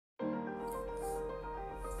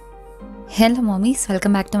Hello mommies,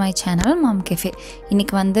 welcome back to my channel MomCafe.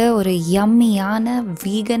 இன்னைக்கு வந்து ஒரு யம்மியான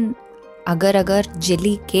வீகன் அகர் அகர்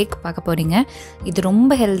ஜெல்லி கேக் பார்க்க போறீங்க. இது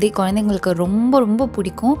ரொம்ப ஹெல்தி, குழந்தைங்களுக்கு ரொம்ப ரொம்ப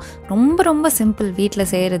பிடிக்கும். ரொம்ப சிம்பிள்,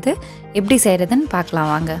 வீட்டில் செய்கிறது. எப்படி செய்கிறதுன்னு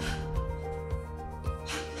பார்க்கலாம் வாங்க.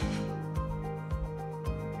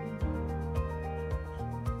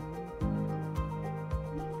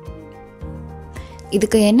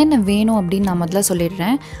 இதுக்கு என்னென்ன வேணும் அப்படின்னு நான் முதல்ல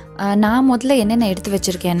சொல்லிடுறேன். நான் முதல்ல என்னென்ன எடுத்து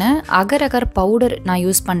வச்சுருக்கேன்னு, அகர் அகர் பவுடர் நான்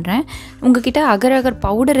யூஸ் பண்ணுறேன். உங்ககிட்ட அகர் அகர்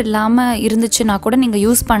பவுடர் இல்லாமல் இருந்துச்சுன்னா கூட நீங்கள்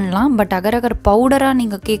யூஸ் பண்ணலாம். பட் அகர் அகர் பவுடராக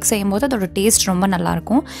நீங்கள் கேக் செய்யும்போது அதோட டேஸ்ட் ரொம்ப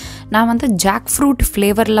நல்லாயிருக்கும். நான் வந்து ஜாக் ஃப்ரூட்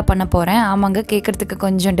ஃப்ளேவரில் பண்ண போகிறேன். ஆமாங்க, கேட்குறதுக்கு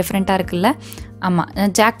கொஞ்சம் டிஃப்ரெண்ட்டாக இருக்குல்ல? ஆமாம்,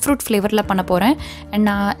 ஜாக் ஃப்ரூட் ஃப்ளேவரில் பண்ண போகிறேன். அண்ட்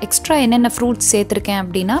நான் எக்ஸ்ட்ரா என்னென்ன ஃப்ரூட்ஸ் சேர்த்துருக்கேன்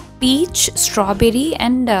அப்படின்னா, beach, strawberry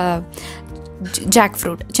and jack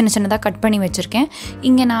fruit சின்னதாக கட் பண்ணி வச்சுருக்கேன்.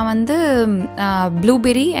 இங்கே நான் வந்து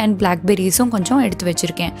ப்ளூபெர்ரி அண்ட் பிளாக்பெர்ரிஸும் கொஞ்சம் எடுத்து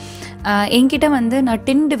வச்சுருக்கேன். என்கிட்ட வந்து நான்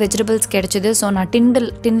டின்டு வெஜிடபிள்ஸ் கிடச்சிது. ஸோ நான்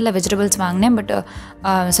டின்னில் வெஜிடபிள்ஸ் வாங்கினேன்,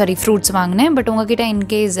 ஃப்ரூட்ஸ் வாங்கினேன். பட் உங்ககிட்ட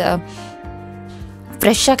இன்கேஸ்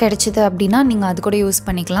ஃப்ரெஷ்ஷாக கிடச்சிது அப்படின்னா நீங்கள் அது கூட யூஸ்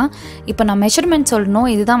பண்ணிக்கலாம். இப்போ நான் மெஷர்மெண்ட் சொல்லணும்,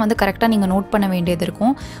 இதுதான் வந்து கரெக்டாக நீங்கள் நோட் பண்ண வேண்டியது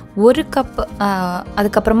இருக்கும். 1 கப்,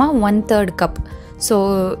 அதுக்கப்புறமா 1/3 கப். ஸோ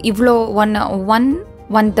இவ்வளோ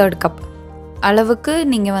 1/3 கப் அளவுக்கு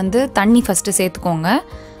நீங்கள் வந்து தண்ணி ஃபஸ்ட்டு சேர்த்துக்கோங்க.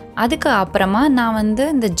 அதுக்கு அப்புறமா நான் வந்து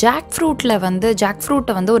இந்த ஜாக் ஃப்ரூட்டை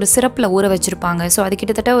வந்து ஒரு சிரப்பில் ஊற வச்சுருப்பாங்க. ஸோ அது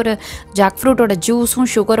கிட்டத்தட்ட ஒரு ஜாக் ஃப்ரூட்டோட ஜூஸும்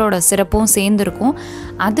சுகரோட சிரப்பும் சேர்ந்துருக்கும்.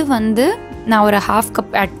 அது வந்து நான் ஒரு 1/2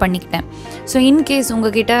 கப் ஆட் பண்ணிக்கிட்டேன். ஸோ இன்கேஸ்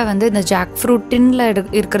உங்ககிட்ட வந்து இந்த ஜாக் ஃப்ரூட் டின்னில்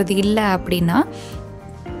இருக்கிறது இல்லை அப்படின்னா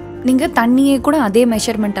நீங்கள் தண்ணியே கூட அதே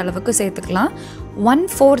மெஷர்மெண்ட் அளவுக்கு சேர்த்துக்கலாம்.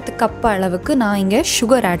 1/4 கப் அளவுக்கு நான் இங்கே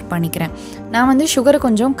சுகர் ஆட் பண்ணிக்கிறேன். நான் வந்து சுகரை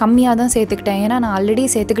கொஞ்சம் கம்மியாக தான் சேர்த்துக்கிட்டேன். ஏன்னா நான் ஆல்ரெடி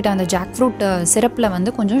சேர்த்துக்கிட்டேன் அந்த ஜாக் ஃப்ரூட் சிரப்பில்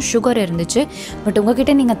வந்து கொஞ்சம் சுகர் இருந்துச்சு. பட்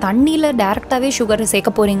உங்ககிட்ட நீங்கள் தண்ணியில் டேரெக்டாகவே சுகரை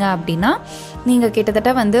சேர்க்க போகிறீங்க அப்படின்னா நீங்கள்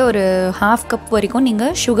கிட்டத்தட்ட வந்து ஒரு 1/2 கப் வரைக்கும்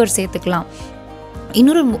நீங்கள் சுகர் சேர்த்துக்கலாம்.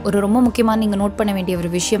 ஒரு ரொம்ப முக்கியமாக நீங்கள் நோட் பண்ண வேண்டிய ஒரு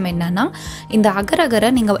விஷயம் என்னென்னா, இந்த அகர் அகரை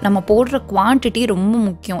நம்ம போடுற குவான்டிட்டி ரொம்ப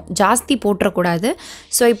முக்கியம். ஜாஸ்தி போட்டுறக்கூடாது.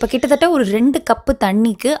 ஸோ இப்போ கிட்டத்தட்ட ஒரு 2 கப்பு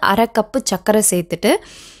தண்ணிக்கு 1/2 கப்பு சர்க்கரை சேர்த்துட்டு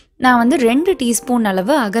நான் வந்து 2 டீஸ்பூன்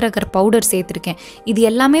அளவு அகர் அகர் பவுடர் சேர்த்துருக்கேன். இது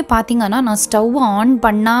எல்லாமே பார்த்திங்கன்னா நான் ஸ்டவ்வை ஆன்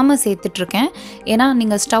பண்ணாமல் சேர்த்துட்ருக்கேன். ஏன்னா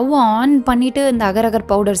நீங்கள் ஸ்டவ்வை ஆன் பண்ணிவிட்டு இந்த அகர் அகர்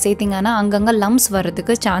பவுடர் சேர்த்திங்கன்னா அங்கங்கே லம்ஸ்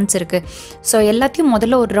வர்றதுக்கு சான்ஸ் இருக்குது. ஸோ எல்லாத்தையும்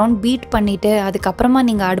முதல்ல ஒரு ரவுண்ட் பீட் பண்ணிவிட்டு அதுக்கப்புறமா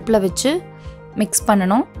நீங்கள் அடுப்பில் வச்சு மிக்ஸ்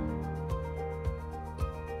பண்ணணும்.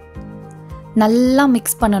 நல்லா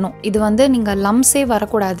மிக்ஸ் பண்ணணும். இது வந்து நீங்கள் லம்ஸே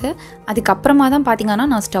வரக்கூடாது. அதுக்கப்புறமா தான் பார்த்திங்கன்னா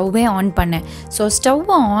நான் ஸ்டவ்வே ஆன் பண்ணேன். ஸோ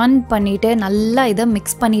ஸ்டவ்வை ஆன் பண்ணிவிட்டு நல்லா இதை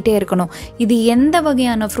மிக்ஸ் பண்ணிகிட்டே இருக்கணும். இது எந்த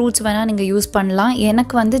வகையான ஃப்ரூட்ஸ் வேணால் நீங்கள் யூஸ் பண்ணலாம்.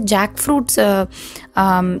 எனக்கு வந்து ஜாக்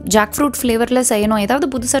ஃப்ரூட் ஃப்ளேவரில் செய்யணும், ஏதாவது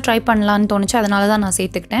புதுசாக ட்ரை பண்ணலான்னு தோணுச்சு. அதனால தான் நான்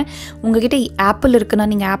சேர்த்துக்கிட்டேன். உங்கள்கிட்ட ஆப்பிள் இருக்குன்னா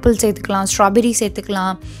நீங்கள் ஆப்பிள் சேர்த்துக்கலாம், ஸ்ட்ராபெரி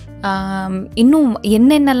சேர்த்துக்கலாம். இன்னும்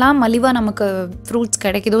என்னென்னலாம் மலிவாக நமக்கு ஃப்ரூட்ஸ்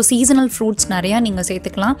கிடைக்குதோ, சீசனல் ஃப்ரூட்ஸ் நிறையா நீங்கள்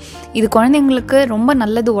சேர்த்துக்கலாம். இது குழந்தைங்களுக்கு ரொம்ப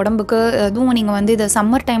நல்லது உடம்புக்கு. அதுவும் நீங்கள் வந்து இதை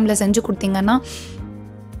சம்மர் டைமில் செஞ்சு கொடுத்தீங்கன்னா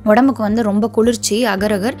உடம்புக்கு வந்து ரொம்ப குளிர்ச்சி.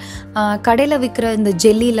 அகர் அகர் கடையில் விற்கிற இந்த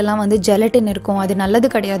ஜெல்லிலலாம் வந்து ஜெலட்டின் இருக்கும், அது நல்லது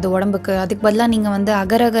கிடையாது உடம்புக்கு. அதுக்கு பதிலாக நீங்கள் வந்து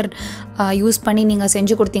அகர் அகர் யூஸ் பண்ணி நீங்கள்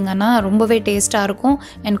செஞ்சு கொடுத்தீங்கன்னா ரொம்பவே டேஸ்ட்டாக இருக்கும்.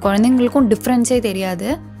 அண்ட் குழந்தைங்களுக்கும் டிஃப்ரென்ஸே தெரியாது.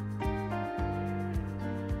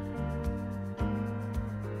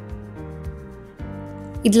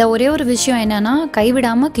 இதில் ஒரே ஒரு விஷயம் என்னென்னா,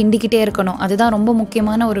 கைவிடாமல் கிண்டிக்கிட்டே இருக்கணும். அதுதான் ரொம்ப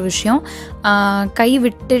முக்கியமான ஒரு விஷயம். கை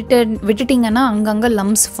விட்டுட்டிங்கன்னா அங்கங்கே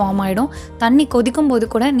லம்ஸ் ஃபார்ம் ஆகிடும். தண்ணி கொதிக்கும் போது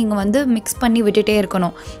கூட நீங்கள் வந்து மிக்ஸ் பண்ணி விட்டுட்டே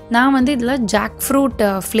இருக்கணும். நான் வந்து இதில் ஜாக் ஃப்ரூட்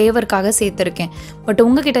ஃப்ளேவருக்காக சேர்த்துருக்கேன். பட்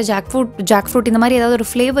உங்ககிட்ட ஜாக் ஃப்ரூட் இந்த மாதிரி ஏதாவது ஒரு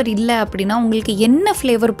ஃப்ளேவர் இல்லை அப்படின்னா உங்களுக்கு என்ன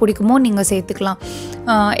ஃப்ளேவர் பிடிக்குமோ நீங்கள் சேர்த்துக்கலாம்.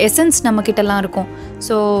 எசன்ஸ் நம்மக்கிட்டலாம் இருக்கும்.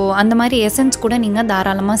 ஸோ அந்த மாதிரி எசன்ஸ் கூட நீங்கள்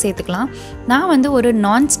தாராளமாக சேர்த்துக்கலாம். நான் வந்து ஒரு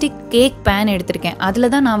நான்ஸ்டிக் கேக் பேன் எடுத்திருக்கேன். அதில்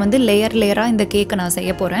தான் நான் வந்து லேயராக இந்த கேக்கை நான்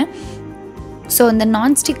செய்ய போகிறேன். ஸோ இந்த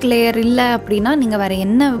நான்ஸ்டிக் லேயர் இல்லை அப்படின்னா நீங்கள் வேறு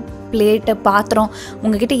என்ன பிளேட்டு, பாத்திரம்,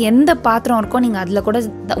 உங்கள்கிட்ட எந்த பாத்திரம் இருக்கோ நீங்கள் அதில் கூட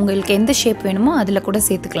உங்களுக்கு எந்த ஷேப் வேணுமோ அதில் கூட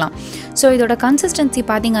சேர்த்துக்கலாம். ஸோ இதோட கன்சிஸ்டன்சி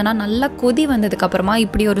பார்த்திங்கன்னா நல்லா கொதி வந்ததுக்கப்புறமா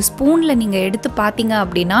இப்படி ஒரு ஸ்பூனில் நீங்கள் எடுத்து பார்த்தீங்க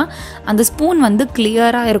அப்படின்னா அந்த ஸ்பூன் வந்து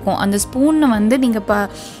கிளியராக இருக்கும். அந்த ஸ்பூனை வந்து நீங்கள் இப்போ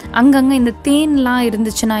அங்கங்கே இந்த தேன்லாம்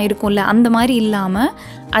இருந்துச்சுன்னா இருக்கும்ல, அந்த மாதிரி இல்லாமல்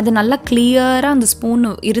அது நல்லா கிளியராக அந்த ஸ்பூன்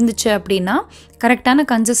இருந்துச்சு அப்படின்னா கரெக்டான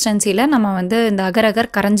கன்சிஸ்டன்சியில் நம்ம வந்து இந்த அகர் அகர்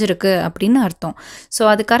கரைஞ்சிருக்கு அப்படின்னு அர்த்தம். ஸோ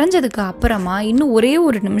அது கரைஞ்சதுக்கு அப்புறமா இன்னும் ஒரே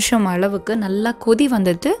ஒரு நிமிஷம் அளவுக்கு நல்லா கொதி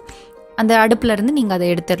வந்தது அந்த அடுப்புலேருந்து நீங்கள் அதை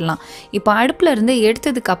எடுத்துடலாம். இப்போ அடுப்புலேருந்து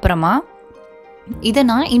எடுத்ததுக்கு அப்புறமா இதை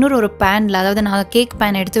நான் இன்னொரு பேனில், அதாவது நான் கேக்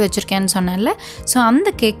பேன் எடுத்து வச்சுருக்கேன்னு சொன்னேன்ல, ஸோ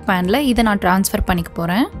அந்த கேக் பேனில் இதை நான் ட்ரான்ஸ்ஃபர் பண்ணிக்க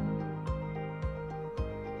போகிறேன்.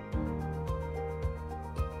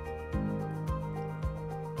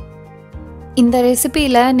 இந்த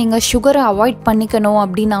ரெசிபியில் நீங்கள் சுகரை அவாய்ட் பண்ணிக்கணும்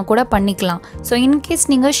அப்படின்னா கூட பண்ணிக்கலாம். ஸோ இன்கேஸ்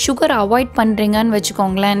நீங்கள் சுகர் அவாய்ட் பண்ணுறீங்கன்னு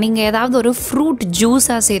வச்சுக்கோங்களேன், நீங்கள் ஏதாவது ஒரு ஃப்ரூட்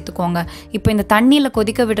ஜூஸாக சேர்த்துக்கோங்க. இப்போ இந்த தண்ணியில்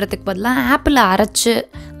கொதிக்க விடுறதுக்கு பதிலாக ஆப்பிளை அரைச்சி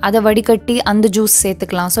அதை வடிகட்டி அந்த ஜூஸ்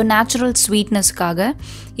சேர்த்துக்கலாம். ஸோ நேச்சுரல் ஸ்வீட்னஸ்க்காக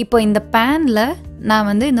இப்போ இந்த பேனில் நான்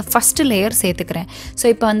வந்து இந்த ஃபஸ்ட்டு லேயர் சேர்த்துக்கிறேன். ஸோ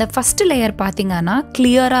இப்போ அந்த ஃபஸ்ட்டு லேயர் பார்த்திங்கன்னா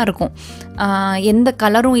கிளியராக இருக்கும், எந்த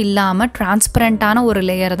கலரும் இல்லாமல் டிரான்ஸ்பரண்ட்டான ஒரு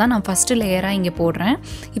லேயரை தான் நான் ஃபஸ்ட்டு லேயராக இங்கே போடுறேன்.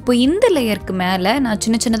 இப்போ இந்த லேயருக்கு மேலே நான்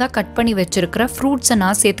சின்ன சின்னதாக கட் பண்ணி வச்சுருக்கிற ஃப்ரூட்ஸை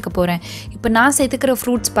நான் சேர்த்துக்க போகிறேன். இப்போ நான் சேர்த்துக்கிற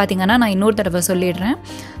ஃப்ரூட்ஸ் பார்த்திங்கன்னா நான் இன்னொரு தடவை சொல்லிடுறேன்.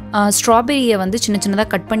 ஸ்ட்ராபெரியை வந்து சின்ன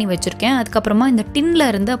சின்னதாக கட் பண்ணி வச்சுருக்கேன். அதுக்கப்புறமா இந்த டின்னில்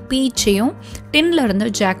இருந்த பீச்சையும் டின்னில் இருந்த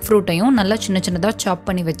ஜாக் ஃப்ரூட்டையும் நல்லா சின்ன சின்னதாக சாப்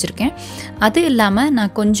பண்ணி வச்சுருக்கேன். அது இல்லாமல்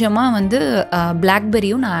நான் கொஞ்சமாக வந்து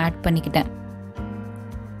பிளாக்பெரியும் நான் ஆட் பண்ணிக்கிட்டேன்.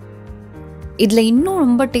 இதில் இன்னும்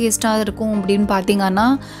ரொம்ப டேஸ்ட்டாக இருக்கும் அப்படின்னு பார்த்தீங்கன்னா,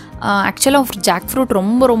 ஆக்சுவலாக ஜாக் ஃப்ரூட்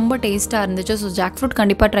ரொம்ப ரொம்ப டேஸ்ட்டாக இருந்துச்சு. ஸோ ஜாக் ஃப்ரூட்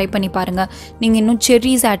கண்டிப்பாக ட்ரை பண்ணி பாருங்கள். நீங்கள் இன்னும்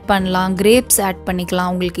செர்ரிஸ் ஆட் பண்ணலாம், கிரேப்ஸ் ஆட்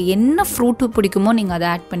பண்ணிக்கலாம், உங்களுக்கு என்ன ஃப்ரூட்டு பிடிக்குமோ நீங்கள் அதை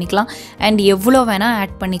ஆட் பண்ணிக்கலாம். அண்ட் எவ்வளோ வேணால்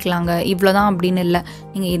ஆட் பண்ணிக்கலாங்க, இவ்வளோ தான் அப்படின்னு இல்லை.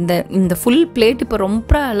 நீங்கள் இந்த ஃபுல் பிளேட் இப்போ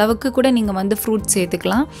ரொம்ப அளவுக்கு கூட நீங்கள் வந்து ஃப்ரூட்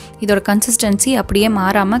சேர்த்துக்கலாம். இதோட கன்சிஸ்டன்சி அப்படியே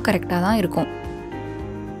மாறாமல் கரெக்டாக தான் இருக்கும்.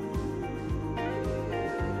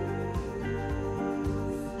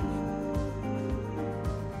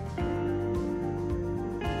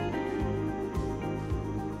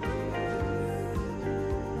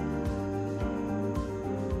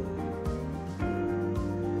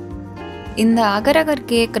 இந்த அகர்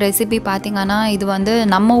கேக் ரெசிபி பார்த்திங்கன்னா, இது வந்து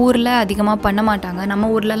நம்ம ஊரில் அதிகமாக பண்ண மாட்டாங்க. நம்ம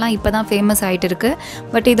ஊர்லலாம் இப்போ தான் ஃபேமஸ் ஆகிட்டு இருக்குது.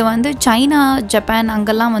 பட் இது வந்து சைனா, ஜப்பான்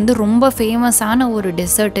அங்கெல்லாம் வந்து ரொம்ப ஃபேமஸான ஒரு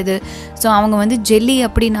டெசர்ட் இது. ஸோ அவங்க வந்து ஜெல்லி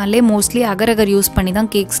அப்படின்னாலே மோஸ்ட்லி அகர் யூஸ் பண்ணி தான்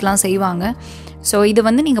கேக்ஸ்லாம் செய்வாங்க. ஸோ இது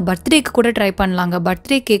வந்து நீங்கள் பர்த்டேக்கு கூட ட்ரை பண்ணலாங்க,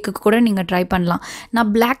 பர்த்டே கேக்குக்கு கூட நீங்கள் ட்ரை பண்ணலாம். நான்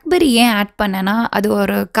பிளாக்பெரி ஏன் ஆட் பண்ணேன்னா, அது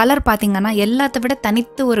ஒரு கலர் பார்த்திங்கன்னா எல்லாத்த விட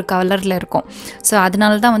தனித்து ஒரு கலரில் இருக்கும். ஸோ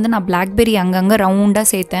அதனால தான் வந்து நான் பிளாக்பெரி அங்கங்கே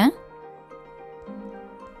ரவுண்டாக சேர்த்தேன்.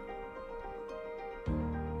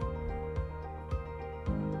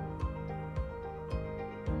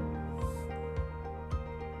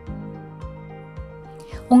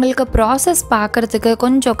 உங்களுக்கு ப்ராசஸ் பார்க்குறதுக்கு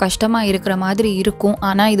கொஞ்சம் கஷ்டமாக இருக்கிற மாதிரி இருக்கும்.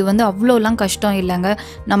 ஆனால் இது வந்து அவ்வளோலாம் கஷ்டம் இல்லைங்க.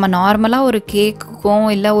 நம்ம நார்மலாக ஒரு கேக்குக்கும்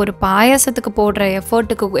இல்லை ஒரு பாயாசத்துக்கு போடுற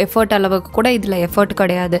எஃபர்ட் அளவுக்கு கூட இதில் எஃபர்ட்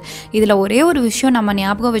கிடையாது. இதில் ஒரே ஒரு விஷயம் நம்ம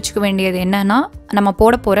ஞாபகம் வச்சுக்க வேண்டியது என்னென்னா, நம்ம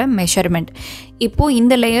போட போகிற மெஷர்மெண்ட். இப்போது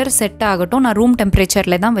இந்த லேயர் செட் ஆகட்டும், நான் ரூம்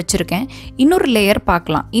டெம்பரேச்சரில் தான் வச்சுருக்கேன். இன்னொரு லேயர்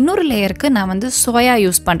பார்க்கலாம். இன்னொரு லேயருக்கு நான் வந்து சோயா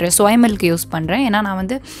யூஸ் பண்ணுறேன், சோயா மில்க் யூஸ் பண்ணுறேன். ஏன்னா நான்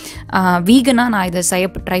வந்து வீகனாக நான் இதை செய்ய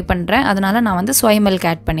ட்ரை பண்ணுறேன். அதனால் நான் வந்து சோயா மில்க்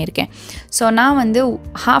ஆட் பண்ணியிருக்கேன். ஸோ நான் வந்து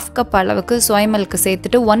 1/2 கப் அளவுக்கு சோயா மில்க்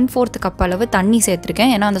சேர்த்துட்டு 1/4 கப் அளவு தண்ணி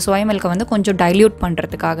சேர்த்துருக்கேன். ஏன்னா அந்த சோயா மில்கை வந்து கொஞ்சம் டைல்யூட்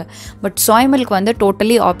பண்ணுறதுக்காக. பட் சோயா மில்க் வந்து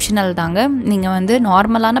டோட்டலி ஆப்ஷனல் தாங்க. நீங்கள் வந்து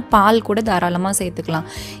நார்மலான பால் கூட தாராளமாக சேர்த்துக்கலாம்.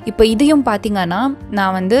 இப்போ இதையும் பார்த்திங்கன்னா,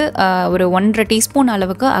 நான் வந்து ஒரு 1.5 டீஸ்பூன்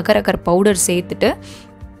அளவுக்கு அகர் பவுடர் சேர்த்துட்டு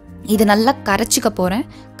இது நல்லா கரைச்சிக்க போகிறேன்.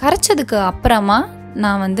 கரைச்சதுக்கு அப்புறமா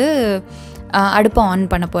நான் வந்து அடுப்பை ஆன்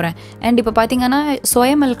பண்ண போகிறேன். அண்ட் இப்போ பார்த்திங்கன்னா,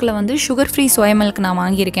 சோயா மில்கில் வந்து சுகர் ஃப்ரீ சோயா மில்க் நான்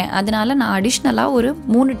வாங்கியிருக்கேன். அதனால் நான் அடிஷ்னலாக ஒரு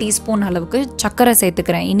 3 டீஸ்பூன் அளவுக்கு சர்க்கரை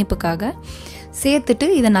சேர்த்துக்கிறேன் இனிப்புக்காக. சேர்த்துட்டு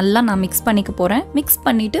இதை நல்லா நான் மிக்ஸ் பண்ணிக்க போகிறேன். மிக்ஸ்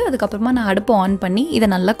பண்ணிவிட்டு அதுக்கப்புறமா நான் அடுப்பை ஆன் பண்ணி இதை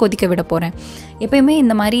நல்லா கொதிக்க விட போகிறேன். எப்பயுமே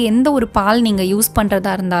இந்த மாதிரி எந்த ஒரு பால் நீங்கள் யூஸ்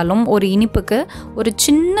பண்ணுறதா இருந்தாலும் ஒரு இனிப்புக்கு ஒரு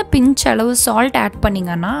சின்ன பிஞ்ச் அளவு சால்ட் ஆட்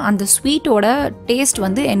பண்ணிங்கன்னா அந்த ஸ்வீட்டோட டேஸ்ட்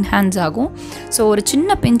வந்து என்ஹான்ஸ் ஆகும். ஸோ ஒரு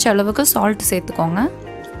சின்ன பிஞ்ச் அளவுக்கு சால்ட் சேர்த்துக்கோங்க.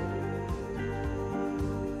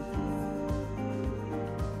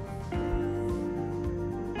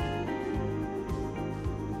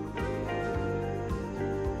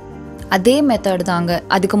 அதே மெத்தட் தாங்க.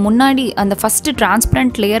 அதுக்கு முன்னாடி அந்த ஃபஸ்ட்டு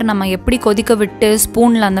டிரான்ஸ்பரண்ட் லேயர் நம்ம எப்படி கொதிக்க விட்டு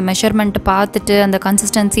ஸ்பூனில் அந்த மெஷர்மெண்ட்டு பார்த்துட்டு அந்த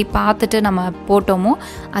கன்சிஸ்டன்சி பார்த்துட்டு நம்ம போட்டோமோ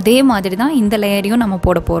அதே மாதிரி தான் இந்த லேயரையும் நம்ம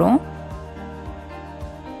போட போகிறோம்.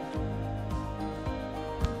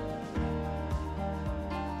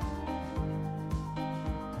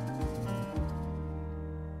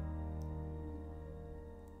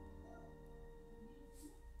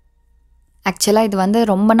 ஆக்சுவலாக இது வந்து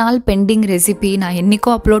ரொம்ப நாள் பெண்டிங் ரெசிபி. நான்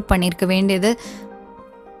என்றைக்கோ அப்லோட் பண்ணியிருக்க வேண்டியது.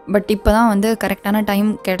 பட் இப்போ தான் வந்து கரெக்டான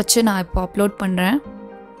டைம் கிடச்சி நான் இப்போ அப்லோட் பண்ணுறேன்.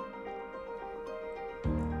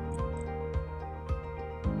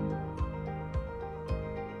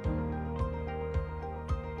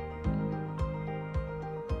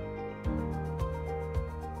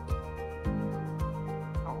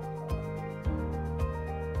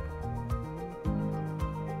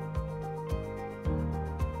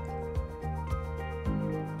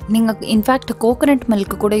 நீங்கள் இன்ஃபேக்ட் கோகோனட்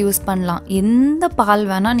மில்க் கூட யூஸ் பண்ணலாம். எந்த பால்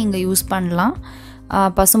வேணால் நீங்கள் யூஸ் பண்ணலாம்.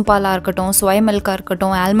 பசும்பாலாக இருக்கட்டும், சோயா மில்காக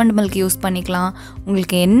இருக்கட்டும், ஆல்மண்ட் மில்க் யூஸ் பண்ணிக்கலாம்.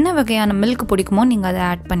 உங்களுக்கு என்ன வகையான மில்க் பிடிக்குமோ நீங்கள் அதை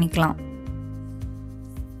ஆட் பண்ணிக்கலாம்.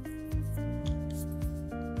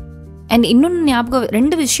 அண்ட் இன்னொன்று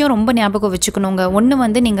ரெண்டு விஷயம் ரொம்ப ஞாபகம் வச்சுக்கணுங்க. ஒன்று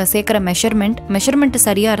வந்து நீங்கள் சேர்க்குற மெஷர்மெண்ட்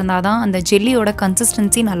சரியாக இருந்தால் தான் அந்த ஜெல்லியோட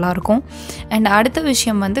கன்சிஸ்டன்சி நல்லாயிருக்கும். அண்ட் அடுத்த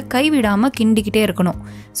விஷயம் வந்து கைவிடாமல் கிண்டிக்கிட்டே இருக்கணும்.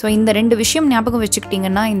 ஸோ இந்த 2 விஷயம் ஞாபகம்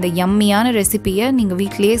வச்சுக்கிட்டிங்கன்னா இந்த யம்மியான ரெசிபியை நீங்கள்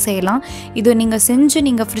வீட்டிலேயே செய்யலாம். இது நீங்கள் செஞ்சு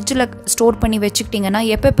நீங்கள் ஃப்ரிட்ஜில் ஸ்டோர் பண்ணி வச்சுக்கிட்டிங்கன்னா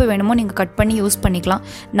எப்போ வேணுமோ நீங்கள் கட் பண்ணி யூஸ் பண்ணிக்கலாம்.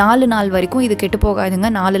 4 நாள் வரைக்கும் இது கெட்டு போகாதுங்க.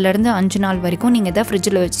 4லேருந்து 5 நாள் வரைக்கும் நீங்கள் இதை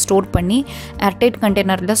ஃப்ரிட்ஜில் வச்சு ஸ்டோர் பண்ணி ஏர்டைட்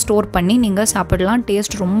கண்டெய்னரில் ஸ்டோர் பண்ணி நீங்கள் சாப்பிடலாம்.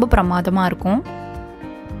 டேஸ்ட் ரொம்ப பிரமாதமாக இருக்கும்.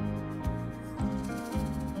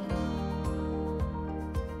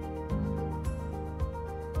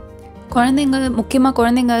 முக்கியமாக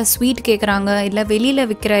குழந்தைங்க ஸ்வீட் கேட்குறாங்க, இல்லை வெளியில்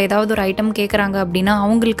விற்கிற ஏதாவது ஒரு ஐட்டம் கேட்குறாங்க அப்படின்னா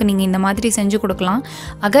அவங்களுக்கு நீங்கள் இந்த மாதிரி செஞ்சு கொடுக்கலாம்.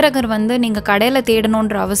 அகர் வந்து நீங்கள் கடையில்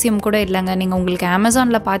தேடணுன்ற அவசியம் கூட இல்லைங்க. நீங்கள் உங்களுக்கு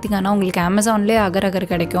அமேசானில் பார்த்தீங்கன்னா உங்களுக்கு அமேசான்லேயே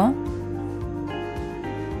அகர் கிடைக்கும்.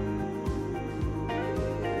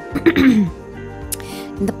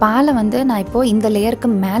 இந்த பாலை வந்து நான் இப்போது இந்த லேயருக்கு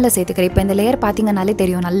மேலே சேர்த்துக்கிறேன். இப்போ இந்த லேயர் பார்த்திங்கனாலே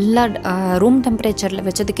தெரியும், நல்லா ரூம் டெம்பரேச்சரில்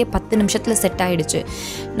வச்சதுக்கே 10 நிமிஷத்தில் செட் ஆகிடுச்சு.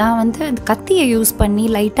 நான் வந்து அந்த கத்தியை யூஸ் பண்ணி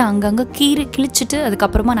லைட்டாக அங்கங்கே கிழிச்சிட்டு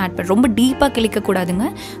அதுக்கப்புறமா நான் ஆட் பண்ணுறேன். ரொம்ப டீப்பாக கிழிக்கக்கூடாதுங்க.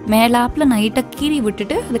 மேலாப்பில் லைட்டாக கீறி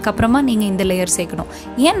விட்டுட்டு அதுக்கப்புறமா நீங்கள் இந்த லேயர் சேர்க்கணும்.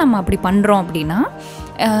 ஏன் நம்ம அப்படி பண்ணுறோம் அப்படின்னா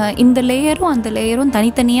இந்த லேயரும் அந்த லேயரும்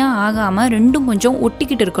தனித்தனியாக ஆகாமல் ரெண்டும் கொஞ்சம்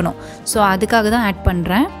ஒட்டிக்கிட்டு இருக்கணும். ஸோ அதுக்காக தான் ஆட்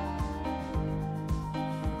பண்ணுறேன்.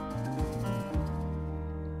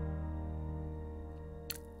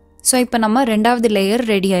 ஸோ இப்போ நம்ம 2வது லேயர்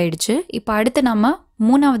ரெடி ஆகிடுச்சு. இப்போ அடுத்து நம்ம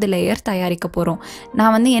 3வது லேயர் தயாரிக்க போகிறோம்.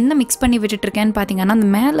 நான் வந்து என்ன மிக்ஸ் பண்ணி விட்டுட்ருக்கேன்னு பார்த்தீங்கன்னா அந்த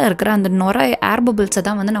மேலே இருக்கிற அந்த ஏர் பபிள்ஸை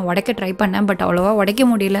தான் வந்து நான் உடைக்க ட்ரை பண்ணேன். பட் அவ்வளோவா உடைக்க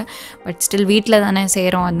முடியல. பட் ஸ்டில் வீட்டில் தானே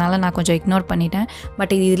செய்கிறோம், அதனால நான் கொஞ்சம் இக்னோர் பண்ணிட்டேன்.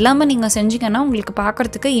 பட் இது இல்லாமல் நீங்கள் செஞ்சிங்கன்னா உங்களுக்கு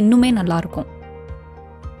பார்க்குறதுக்கு இன்னுமே நல்லாயிருக்கும்.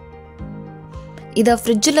 இதை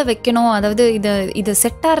ஃப்ரிட்ஜில் வைக்கணும், அதாவது இதை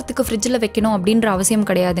செட் ஆகிறதுக்கு ஃப்ரிட்ஜில் வைக்கணும் அப்படின்ற அவசியம்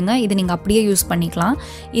கிடையாதுங்க. இது நீங்கள் அப்படியே யூஸ் பண்ணிக்கலாம்.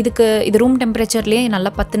 இது ரூம் டெம்பரேச்சர்லேயே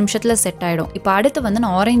நல்லா 10 நிமிஷத்தில் செட் ஆகிடும். இப்போ அடுத்து வந்து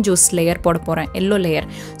நான் ஆரஞ்ச் ஜூஸ் லேயர் போட போகிறேன், எல்லோ லேயர்.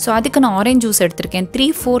 ஸோ அதுக்கு நான் ஆரஞ்ச் ஜூஸ் எடுத்திருக்கேன்.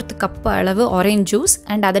 3/4 கப் அளவு ஆரஞ்ச் ஜூஸ்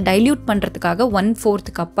அண்ட் அதை டைல்யூட் பண்ணுறதுக்காக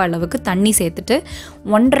 1/4 கப் அளவுக்கு தண்ணி சேர்த்துட்டு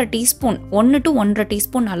 1 to 1.5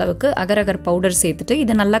 டீஸ்பூன் அளவுக்கு அகர் பவுடர் சேர்த்துட்டு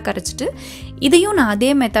இதை நல்லா கரைச்சிட்டு இதையும் நான்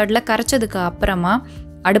அதே மெத்தடில் கரைச்சதுக்கு அப்புறமா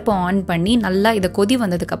அடுப்பை ஆன் பண்ணி நல்லா இதை கொதி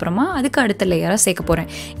வந்ததுக்கப்புறமா அதுக்கு அடுத்த லேயராக சேர்க்க போகிறேன்.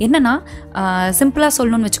 என்னென்னா சிம்பிளாக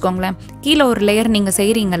சொல்லணும்னு வச்சுக்கோங்களேன், கீழே ஒரு லேயர் நீங்கள்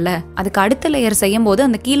செய்கிறீங்கல்ல, அதுக்கு அடுத்த லேயர் செய்யும் போது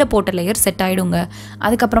அந்த கீழே போட்ட லேயர் செட் ஆகிடுங்க.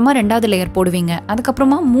 அதுக்கப்புறமா 2வது லேயர் போடுவீங்க.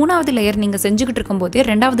 அதுக்கப்புறமா 3வது லேயர் நீங்கள் செஞ்சுக்கிட்டு இருக்கும்போதே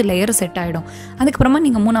 2வது லேயர் செட் ஆகிடும். அதுக்கப்புறமா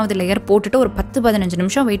நீங்கள் 3வது லேயர் போட்டுட்டு ஒரு 10-15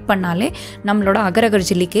 நிமிஷம் வெயிட் பண்ணாலே நம்மளோட அகர்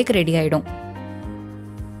சில்லி கேக் ரெடி ஆகிடும்.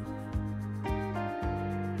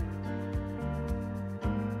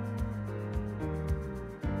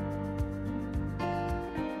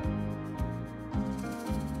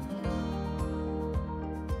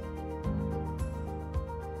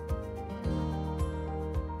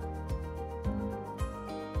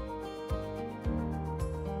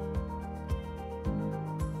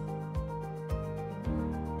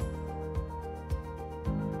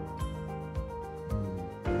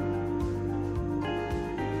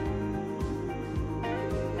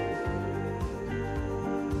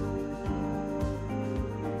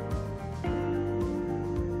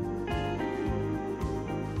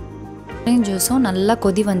 ஆரஞ்ச் ஜூஸும் நல்லா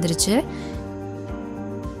கொதி வந்துருச்சு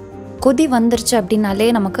அப்படின்னாலே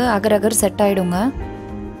நமக்கு அகர் செட் ஆகிடுங்க.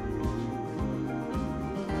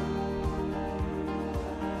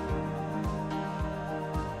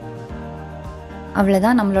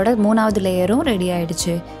 அவ்வளோதான், நம்மளோட 3வது லேயரும் ரெடி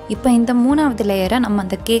ஆகிடுச்சு. இப்போ இந்த 3வது லேயரை நம்ம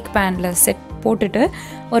அந்த கேக் பேனில் செட் போட்டுட்டு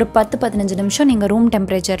ஒரு 10-15 நிமிஷம் நீங்கள் ரூம்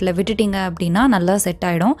டெம்பரேச்சரில் விட்டுட்டிங்க அப்படின்னா நல்லா செட்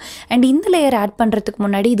ஆகிடும். அண்ட் இந்த லேயர் ஆட்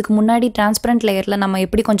பண்ணுறதுக்கு இதுக்கு முன்னாடி டிரான்ஸ்பரண்ட் லேயரில் நம்ம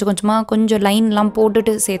எப்படி கொஞ்சம் லைன்லாம்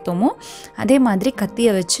போட்டுட்டு சேர்த்தோமோ அதே மாதிரி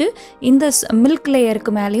கத்தியை வச்சு இந்த மில்க்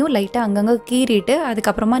லேயருக்கு மேலேயும் லைட்டாக அங்கங்கே கீறிட்டு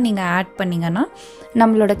அதுக்கப்புறமா நீங்கள் ஆட் பண்ணிங்கன்னா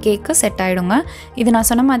நம்மளோட கேக்கு செட் ஆகிடுங்க. இது நான்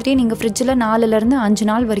சொன்ன மாதிரி நீங்கள் ஃப்ரிட்ஜில் 4லேருந்து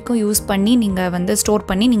 5 நாள் வரைக்கும் யூஸ் பண்ணி நீங்கள் வந்து ஸ்டோர்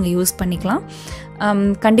பண்ணி நீங்கள் யூஸ் பண்ணிக்கலாம்.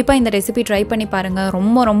 கண்டிப்பாக இந்த ரெசிபி ட்ரை பண்ணி பாருங்கள்.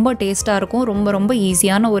 ரொம்ப ரொம்ப டேஸ்ட்டாக இருக்கும். ரொம்ப ரொம்ப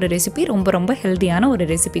ஈஸியான ஒரு ரெசிபி, ரொம்ப ரொம்ப ஹெல்த்தியான ஒரு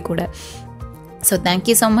ரெசிபி கூட. So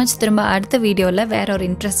thank you so much. திரும்ப அடுத்த வீடியோவில் வேறு ஒரு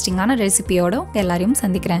இன்ட்ரெஸ்டிங்கான ரெசிபியோடு எல்லாரையும்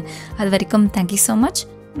சந்திக்கிறேன். அது வரைக்கும் thank you so much.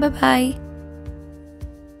 Bye bye.